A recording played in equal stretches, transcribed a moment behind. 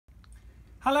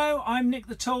Hello, I'm Nick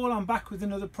the Tool. I'm back with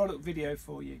another product video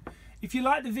for you. If you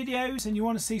like the videos and you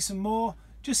want to see some more,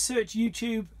 just search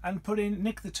YouTube and put in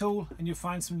Nick the Tool and you'll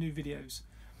find some new videos.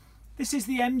 This is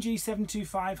the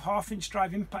MG725 half-inch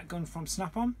drive impact gun from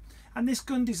Snap-on, and this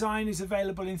gun design is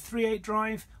available in 3/8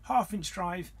 drive, half-inch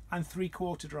drive and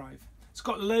 3/4 drive. It's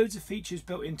got loads of features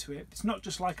built into it. It's not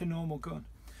just like a normal gun.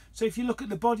 So if you look at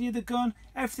the body of the gun,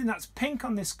 everything that's pink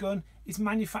on this gun is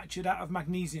manufactured out of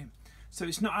magnesium. So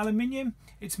it's not aluminium,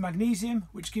 it's magnesium,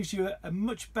 which gives you a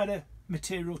much better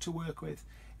material to work with.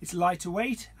 It's lighter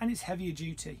weight and it's heavier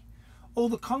duty. All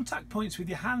the contact points with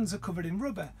your hands are covered in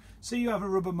rubber. So you have a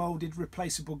rubber molded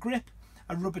replaceable grip,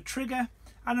 a rubber trigger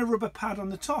and a rubber pad on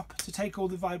the top to take all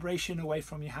the vibration away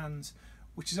from your hands,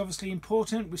 which is obviously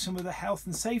important with some of the health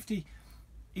and safety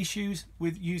issues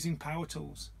with using power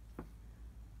tools.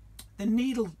 The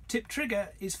needle tip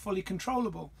trigger is fully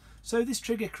controllable. So this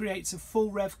trigger creates a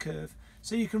full rev curve,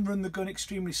 so you can run the gun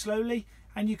extremely slowly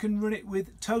and you can run it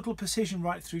with total precision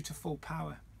right through to full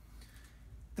power.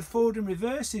 The forward and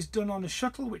reverse is done on a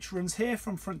shuttle which runs here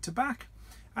from front to back,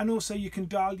 and also you can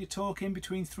dial your torque in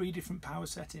between 3 different power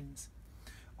settings.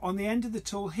 On the end of the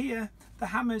tool here, the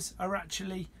hammers are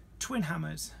actually twin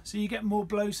hammers, so you get more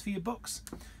blows for your bucks.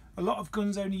 A lot of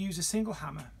guns only use a single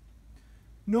hammer.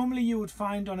 Normally you would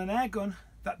find on an air gun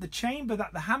that the chamber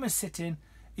that the hammers sit in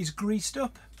is greased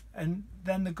up and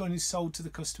then the gun is sold to the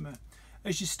customer.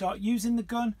 As you start using the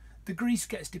gun, the grease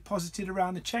gets deposited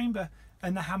around the chamber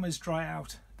and the hammers dry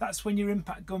out. That's when your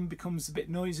impact gun becomes a bit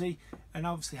noisy and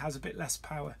obviously has a bit less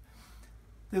power.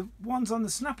 The ones on the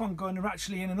Snap-on gun are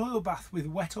actually in an oil bath with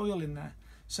wet oil in there.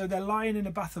 So they're lying in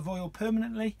a bath of oil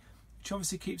permanently, which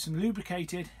obviously keeps them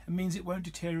lubricated and means it won't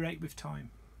deteriorate with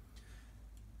time.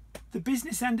 The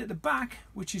business end at the back,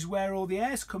 which is where all the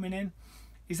air's coming in,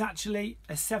 is actually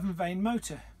a 7-vane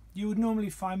motor. You would normally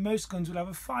find most guns will have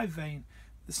a 5-vane.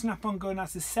 The Snap-on gun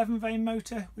has a 7-vane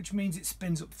motor, which means it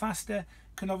spins up faster,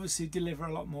 can obviously deliver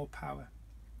a lot more power.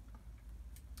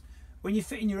 When you're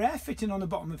fitting your air fitting on the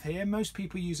bottom of here, most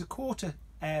people use a 1/4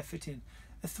 air fitting.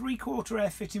 A 3/4 air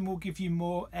fitting will give you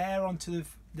more air onto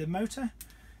the motor,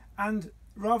 and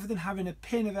rather than having a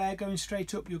pin of air going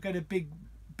straight up, you'll get a big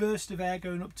burst of air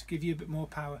going up to give you a bit more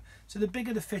power. So the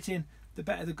bigger the fitting, the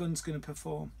better the gun's going to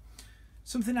perform.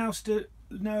 Something else to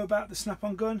know about the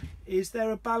Snap-on gun is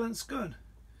they're a balanced gun.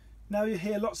 Now you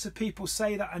hear lots of people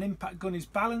say that an impact gun is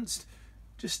balanced.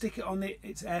 Just stick it on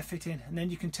its air fitting and then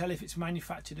you can tell if it's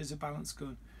manufactured as a balanced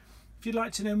gun. If you'd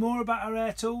like to know more about our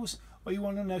air tools or you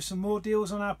want to know some more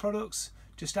deals on our products,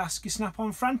 just ask your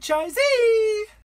Snap-on franchisee.